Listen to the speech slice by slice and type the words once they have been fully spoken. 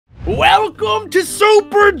Welcome to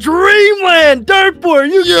Super Dreamland, Dirtboy.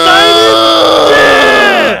 You excited?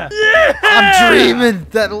 Yeah! I'm dreaming.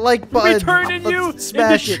 That like button. We're turning you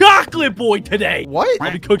into it. Chocolate Boy today. What?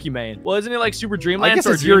 I'll be Cookie Man. Well, isn't it like Super Dreamland? I guess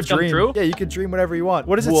so it's your dreams come dream. true? Yeah, you can dream whatever you want.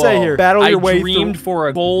 What does it say here? Battle your way through. I dreamed for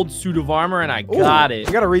a gold suit of armor, and I got it.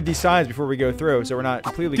 We gotta read these signs before we go through, so we're not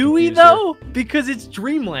completely Do we, confused though? Because it's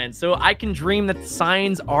Dreamland, so I can dream that the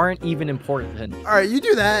signs aren't even important. All right, you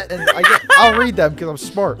do that, and I'll read them because I'm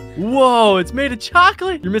smart. Whoa, it's made of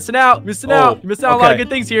chocolate. You're missing out. Missing out. You're missing out on a lot of good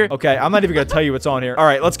things here. Okay, I'm not even gonna tell you what's on here. All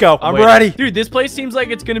right, let's go. I'm Wait. ready. Dude, this place seems like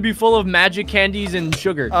it's gonna be full of magic candies and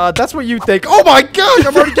sugar. That's what you think. Oh my gosh,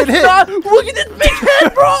 I'm already getting hit. Look at this big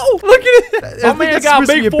head, bro. Look at it. Oh, man got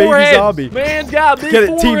big forehead. Man got big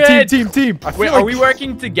forehead. Get it, team. Wait, are we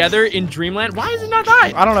working together in Dreamland? Why is it not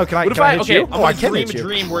dying? I don't know. Can I hit you? I'm gonna dream a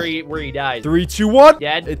dream where he dies. 3, 2, 1.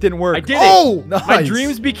 Dad, it didn't work. I did it. Oh, nice. My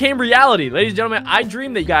dreams became reality. Ladies and gentlemen, I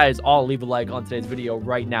dream that you guys all leave a like on today's video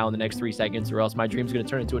right now in the next 3 seconds, or else my dream's gonna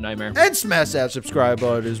turn into a nightmare. And smash that subscribe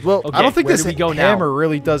button as well. Okay, I don't think this hammer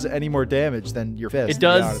really does any more damage than your fist. It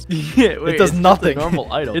does. It does nothing.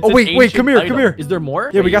 Normal item. Oh wait, come here. Is there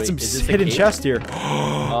more? Yeah, we got some hidden chest here.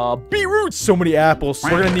 Beetroot. So many apples.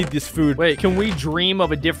 We're gonna need this food. Wait, can we dream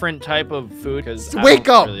of a different type of food? Because wake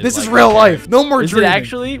up. This is real life. No more dreaming. Is it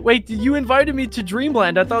actually? Wait, you invited me to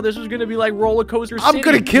Dreamland. I thought this was gonna be like roller coaster city. I'm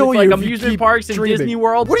gonna kill you. Like amusement parks and Disney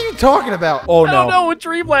World. What are you talking about? Oh no. I don't know what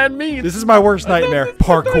Dreamland means. This is my worst nightmare.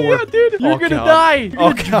 Parkour. Yeah, dude. You're gonna die.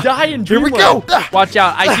 You're gonna die in Dreamland. Here we go. Watch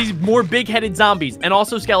out. I see more big-headed zombies and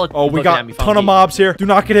also skeletons. Oh, we got a ton of mobs here. Do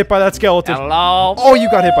not get hit by that skeleton. Hello. Oh, you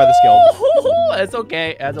got hit by the skeleton. That's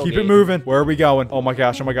okay. That's okay. Keep it moving. Where are we going? Oh my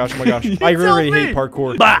gosh. I really hate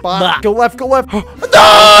parkour. Go left.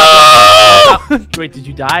 No! Wait, did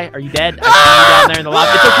you die? Are you dead? I see you down there in the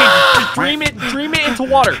lobby. It's okay. Just dream it. Dream it into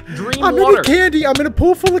water. I'm in a candy. I'm in a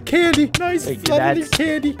pool full of candy. Nice.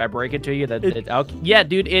 Candy. If I break it to you, okay. Yeah,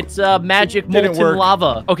 dude. It's magic molten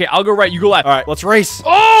lava. Okay, I'll go right. You go left. All right, let's race.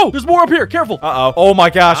 Oh, there's more up here. Careful. Uh-oh. Oh my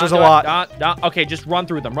gosh, there's a lot. Okay, just run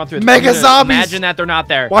through them. Mega zombies. Imagine that they're not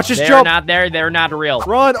there. Watch us jump. They're not there. They're not real.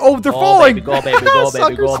 Run. Oh, they're falling. Baby, go, baby, go,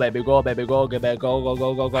 baby, go, baby, go, baby, go,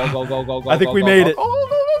 go. I think we made it.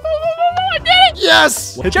 I did it!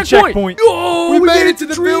 Yes! Hit the checkpoint. Oh, we made it to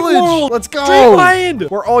the village. World. Let's go. Dreamland.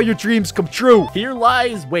 Where all your dreams come true. Here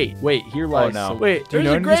lies. Wait. Here lies. Oh, no. Wait, there's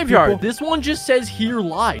a graveyard. This one just says here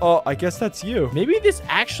lies. Oh, I guess that's you. Maybe this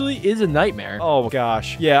actually is a nightmare. Oh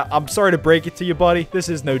gosh. Yeah, I'm sorry to break it to you, buddy. This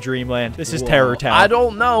is no Dreamland. This is Terror Town. I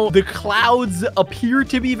don't know. The clouds appear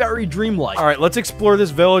to be very dreamlike. All right, let's explore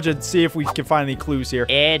this village and see if we can find any clues here.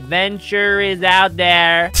 Adventure is out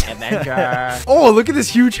there. Adventure. Oh, look at this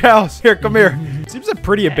huge house. Here, come here. Seems like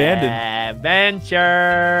pretty abandoned.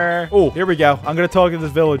 Adventure. Oh, here we go. I'm gonna talk to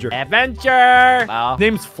this villager. Adventure. Wow.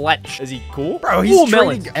 Name's Fletch. Is he cool? Bro, he's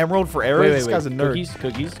trading emerald for arrows. Wait. This guy's a nerd.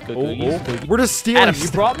 Cookies. We're just stealing. Adam, you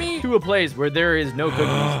brought me to a place where there is no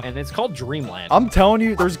cookies, and it's called Dreamland. I'm telling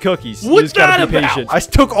you, there's cookies. What's you just gotta be patient. I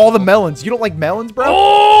took all the melons. You don't like melons,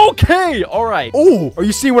 bro? Okay. All right. Oh, are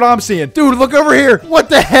you seeing what I'm seeing? Dude, look over here. What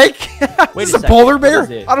the heck? Wait is this a polar bear?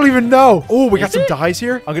 I don't even know. Oh, we got some dyes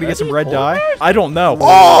here. I'm gonna get some red dye. I don't know. Bears?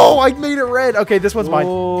 Oh, I made it red. Okay, this one's mine.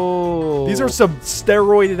 Oh. These are some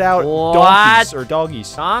steroided out donkeys or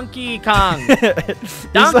doggies. Donkey Kong.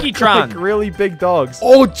 Donkey Tron. Like really big dogs.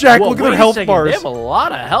 Oh, Jack, look at their health bars. They have a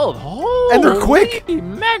lot of health. Holy and they're quick.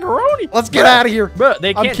 Macaroni. Let's get out of here. Bro,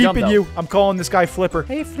 they can't I'm keeping you. I'm calling this guy Flipper.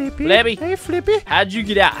 Hey, Flippy. Flippy. Hey, Flippy. How'd you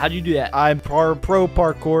get out? How'd you do that? I'm pro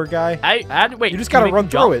parkour guy. Wait. You just gotta run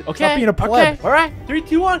through it. Okay. Stop being a pleb. Okay. All right. 3,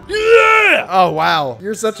 2, 1. Yeah. Oh, wow.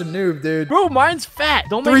 You're such a noob, dude. Bro, mine's fat.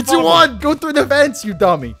 Don't make 3, 2, 1. Go through the vents, you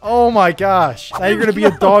dummy. Oh, my gosh. Now you're gonna be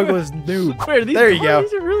a dogless noob. Wait, there you go.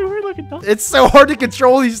 These are really weird looking dogs. It's so hard to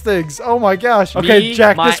control these things. Oh, my gosh. Okay,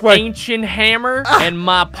 Jack, this way. My ancient hammer and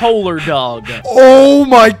my polar dog. Oh,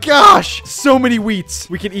 my gosh. So many wheats.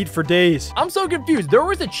 We can eat for days. I'm so confused. There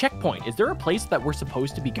was a checkpoint. Is there a place that we're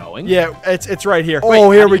supposed to be going? Yeah, it's right here. Wait,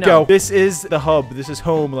 oh, here we go. This is the hub. This is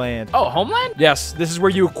Homeland. Oh, Homeland? Yes, this is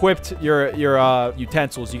where you equipped your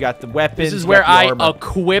utensils. You got the weapons. This is where I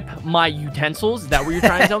equip my utensils. Is that what you're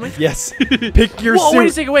trying to tell me? Yes. Pick your suit. Wait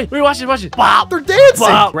a second. Wait, watch this. Wow, they're dancing.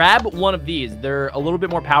 Wow. Grab one of these. They're a little bit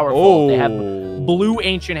more powerful. Oh. They have blue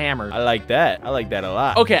ancient hammers. I like that. I like that a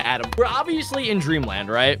lot. Okay, Adam. We're obviously in Dreamland,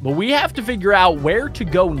 right? But we have to figure out where to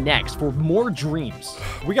go next for more dreams.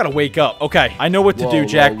 We gotta wake up. Okay, I know what to do,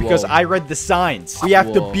 Jack, because I read the signs. We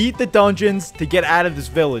have to beat the dungeons to get out of this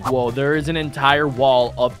village. Whoa, there is an entire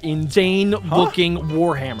wall of insane-looking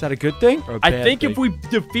warhammers. Is that a good thing? Or a bad think thing? if we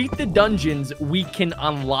defeat the dungeons, we can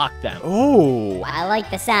unlock them. Oh. I like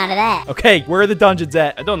the sound of that. Okay, where are the dungeons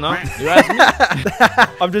at? I don't know. know? You ask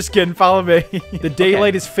me? I'm just kidding. Follow me. The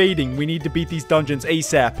daylight is fading. We need to beat these dungeons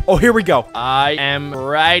ASAP. Oh, here we go. I am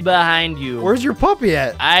right behind you. Where's your puppy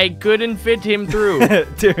at? I couldn't fit him through.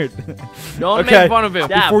 Dude. Don't make fun of him.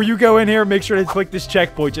 Before you go in here, make sure to click this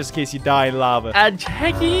checkpoint just in case you die in lava. A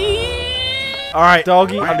checky. All right,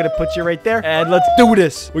 doggy, I'm gonna put you right there, and let's do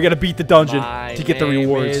this. We gotta beat the dungeon to get the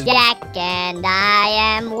rewards. Jack and I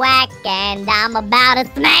am whack and I'm about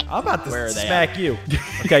to smack. I'm about to smack you.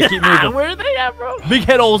 Okay, keep moving. Where are they at, bro? Big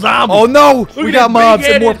head old zombie. Oh no, we got mobs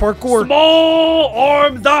and more parkour. Small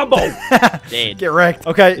arm zombie. Dead. Get wrecked.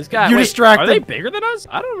 Okay, this guy, you distract Are them. they bigger than us?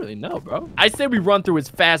 I don't really know, bro. I say we run through as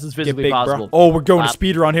fast as physically possible. Bro. Oh, we're going to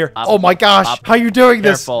speed run here. Oh my gosh, how you doing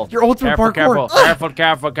this? Your ultimate parkour. Careful. We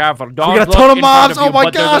got a ton of mobs. Oh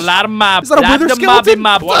my gosh. There's a lot of mobs. Is that a wither skeleton?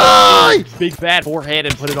 Die! Big fat forehead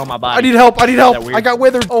and put it on my body. I need help. I got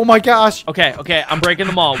withered. Oh my gosh. Okay. I'm breaking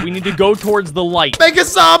them all. We need to go towards the light. Make a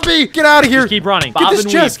zombie. Get out of here. Just keep running. Get this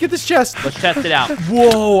chest. Get this chest. Let's test it out.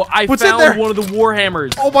 Whoa, I found one of the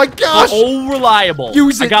warhammers. Oh my gosh. Oh, reliable.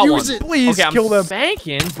 Use it. Use it. Please kill them. I'm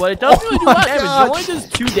spanking, but it doesn't really do much damage. It only does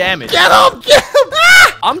 2 damage. Get him. Get him.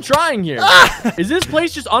 Ah! I'm trying here. Is this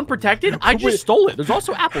place just unprotected? I just stole it. There's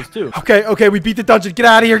also apples too. Okay, we beat the dungeon. Get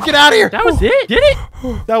out of here. Get out of here. That was it? Did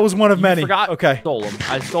it? That was one of many. Forgot. Okay. Stole him.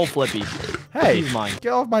 I stole Flippy. Hey, he's mine.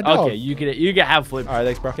 Get off my dog. Okay, you can have Flippy. All right,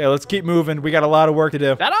 thanks, bro. Okay, let's keep moving. We got a lot of work to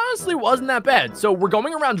do. That honestly wasn't that bad. So we're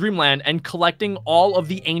going around Dreamland and collecting all of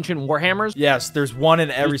the ancient warhammers. Yes, there's one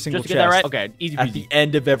in every single chest. Get that right? Okay, easy peasy. At the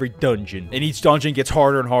end of every dungeon. And each dungeon gets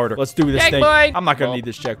harder and harder. Let's do this thing. I'm not going to need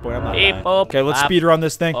this checkpoint. I'm not dying. Okay, let's speed run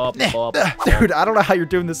this thing. Dude, I don't know how you're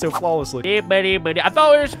doing this so flawlessly. I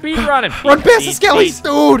thought we were speed running. Run past the skellies,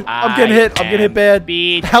 dude. I'm getting hit. I'm getting hit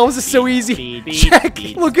bad. How is this so easy? Check.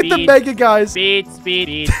 Look at the mega guys. Speed.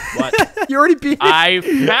 What? You already beat it. I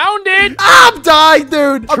found it. I'm dying,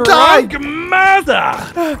 dude. I'm dying.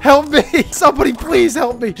 Mother. Help me. Somebody please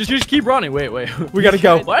help me. Just keep running. Wait. We gotta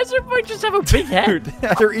go. Why does everybody just have a big head? Dude,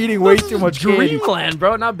 they're eating way too much candy. Dreamland,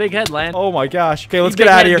 bro, not big head land. Oh my gosh. Okay, let's get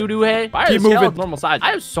out of here. Doo-doo head. Keep moving. Normal size.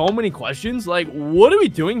 I have so many questions. Like, what are we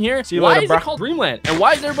doing here? See you Why later, is bro. it called Dreamland? And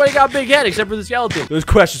why has everybody got a big head except for the skeleton? Those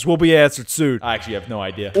questions will be answered soon. I actually have no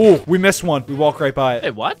idea. Oh, we missed one. We walk right by it.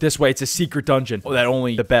 Hey, what? This way, it's a secret dungeon that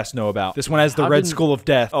only the best know about. This one has the red skull of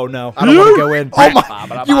death. Oh no, I don't want to go in. Oh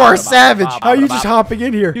my, you are savage. How are you just hopping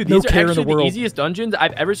in here? Dude, no these care are in the actually world. the easiest dungeons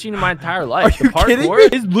I've ever seen in my entire life. Are you kidding me?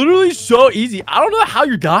 It's literally so easy. I don't know how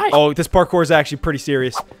you die. Oh, this parkour is actually pretty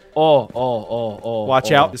serious. Oh.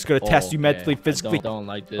 Watch out. It's going to test you mentally, physically. I don't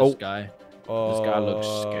like this guy. This guy looks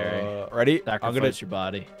scary. Ready? Sacrifice your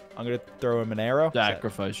body. I'm going to throw him an arrow.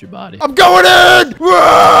 Sacrifice your body. I'm going in!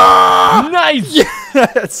 Nice!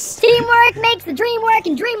 Yes! Teamwork makes the dream work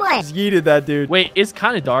in Dreamland. Yeeted that dude. Wait, it's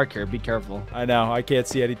kind of dark here. Be careful. I know. I can't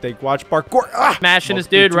see anything. Watch parkour. Ah! Smashing this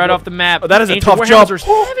dude right off the map. Oh, that is a Ancient tough jump.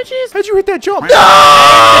 Savages. How'd you hit that jump? No!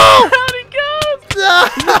 How'd it go?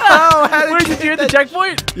 No! Wait, did you hit the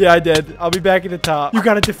checkpoint? Yeah, I did. I'll be back at the top. You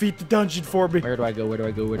gotta defeat the dungeon for me. Where do I go?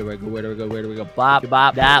 Bop,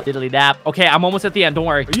 bop, dap, diddly dap. Okay, I'm almost at the end. Don't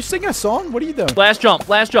worry. Are you singing a song? What are you doing? Last jump.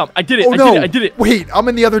 I did it. Oh, no. I did it. Wait, I'm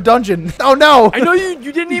in the other dungeon. Oh, no. I know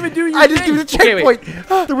you didn't even do your I didn't do the checkpoint.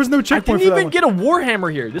 There was no checkpoint I for didn't that even one. get a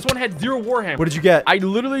warhammer here. This one had 0 warhammer. What did you get? I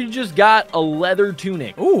literally just got a leather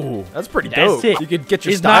tunic. Ooh, that's pretty That's dope. it. You could get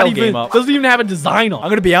your It's style not even, game up. doesn't even have a design on. I'm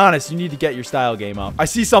gonna be honest. You need to get your style game up. I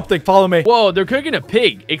see something. Follow me. Whoa, they're cooking a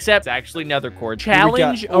pig. Except it's actually nethercore.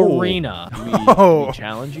 Challenge arena. We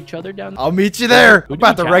challenge each other down there? I'll meet you there. Who I'm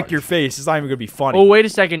about do to we wreck challenge? your face. It's not even gonna be funny. Oh, wait a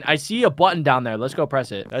second. I see a button down there. Let's go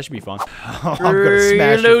press it. That should be fun. I'm gonna smash You're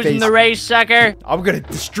your losing face. the race, sucker. I'm gonna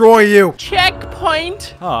destroy you.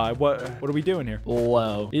 Checkpoint. Huh? What are we doing here?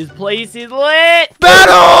 Whoa. This place is lit.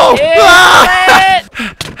 Battle! It's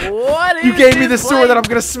lit. What is You gave me the this sword that I'm place?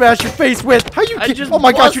 gonna smash your face with. How you? just Oh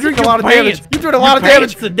my gosh, you're doing a lot of busted your damage. pants. You're doing a lot of Your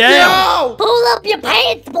damage. pants are down. No! Pull up your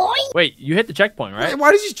pants, boy. Wait, you hit the checkpoint, right?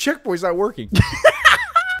 Why does these checkpoints not working?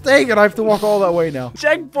 Dang it, I have to walk all that way now.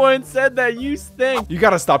 Checkpoint said that you stink. You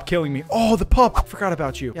gotta stop killing me. Oh, the pup. Forgot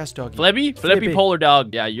about you. Yes, doggy. Flippy polar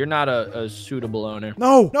dog. Yeah, you're not a suitable owner.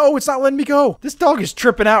 No, it's not letting me go. This dog is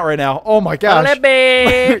tripping out right now. Oh my gosh. Flippy,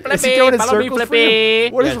 Is he going in follow me, circles for Flippy. you?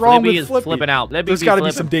 What is Yeah, wrong Flippy with is Flippy? flipping out. Flippy There's be gotta be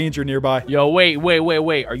flipping. some danger nearby. Yo, wait.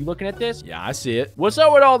 Are you looking at this? Yeah, I see it. What's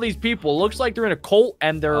up with all these people? Looks like they're in a cult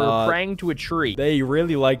and they're praying to a tree. They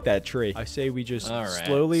really like that tree. I say we just All right.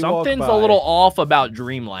 slowly walk Something's by. a little off about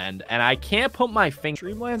Dreamland. Dreamland, and I can't put my finger.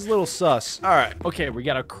 Dreamland's a little sus. All right. Okay, we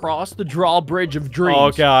gotta cross the drawbridge of dreams.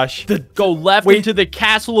 Oh, gosh. Go left into the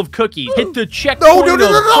castle of cookies. Hit the checkpoint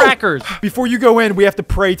of crackers. Before you go in, we have to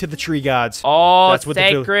pray to the tree gods. Oh, that's what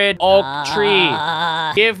sacred oak tree.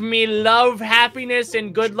 Give me love, happiness,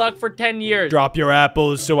 and good luck for 10 years. Drop your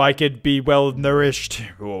apples so I could be well nourished.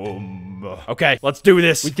 Okay, let's do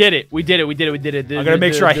this. We did it. We did it. We did it. We did it. I'm gonna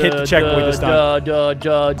make sure I hit the checkpoint this time.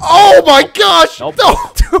 Oh my gosh! Nope. No,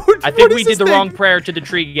 dude. I think we did the wrong prayer to the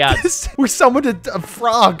tree gods. We summoned a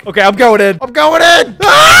frog. Okay, I'm going in. I'm going in.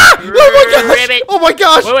 Ah! Oh my gosh! Oh my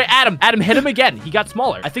gosh! Wait, Adam. Adam, hit him again. He got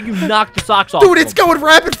smaller. I think you knocked the socks off. Dude, it's going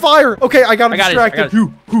rapid fire. Okay, I got him distracted.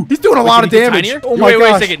 He's doing a lot of damage. Oh my gosh!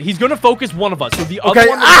 Wait a second. He's gonna focus one of us. So the other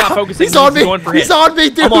one that's not focusing. He's on me. He's on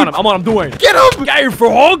me, dude. I'm on him. I'm on him. Doing. Get him! Get your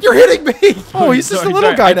frog. You're hitting me. Oh, he's just a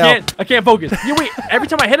little guy now. I can't focus. Yeah, wait. Every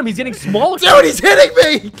time I hit him, he's getting smaller. Dude, he's hitting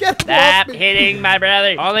me. Get him. Stop hitting my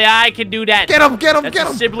brother. Only I can do that. Get him. Get him. That's get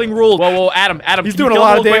him. Sibling rule. Whoa, Adam. He's doing a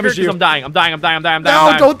lot of damage to you. I'm dying. I'm dying.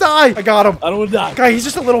 No, don't die. I got him. I don't want to die. Guy, he's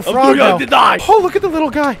just a little frog now. Oh, look at the little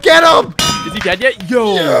guy. Get him. Is he dead yet?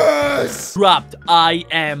 Yo. Yes. Dropped. I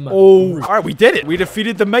am. Oh. All right, we did it. We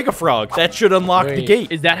defeated the Mega Frog. That should unlock the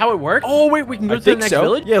gate. Is that how it works? Oh, wait. We can go to the next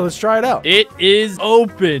village? Yeah, let's try it out. It is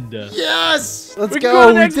opened. Yes. Let's go.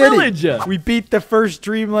 To the next village. We beat the first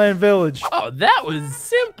Dreamland village. Oh, that was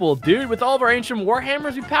simple, dude. With all of our ancient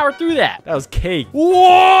Warhammers, we powered through that. That was cake.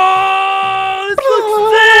 Whoa! This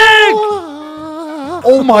looks sick!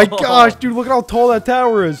 Oh my gosh, dude, look at how tall that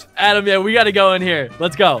tower is. Adam, yeah, we gotta go in here.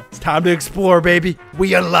 Let's go. It's time to explore, baby.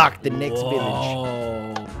 We unlocked the next village.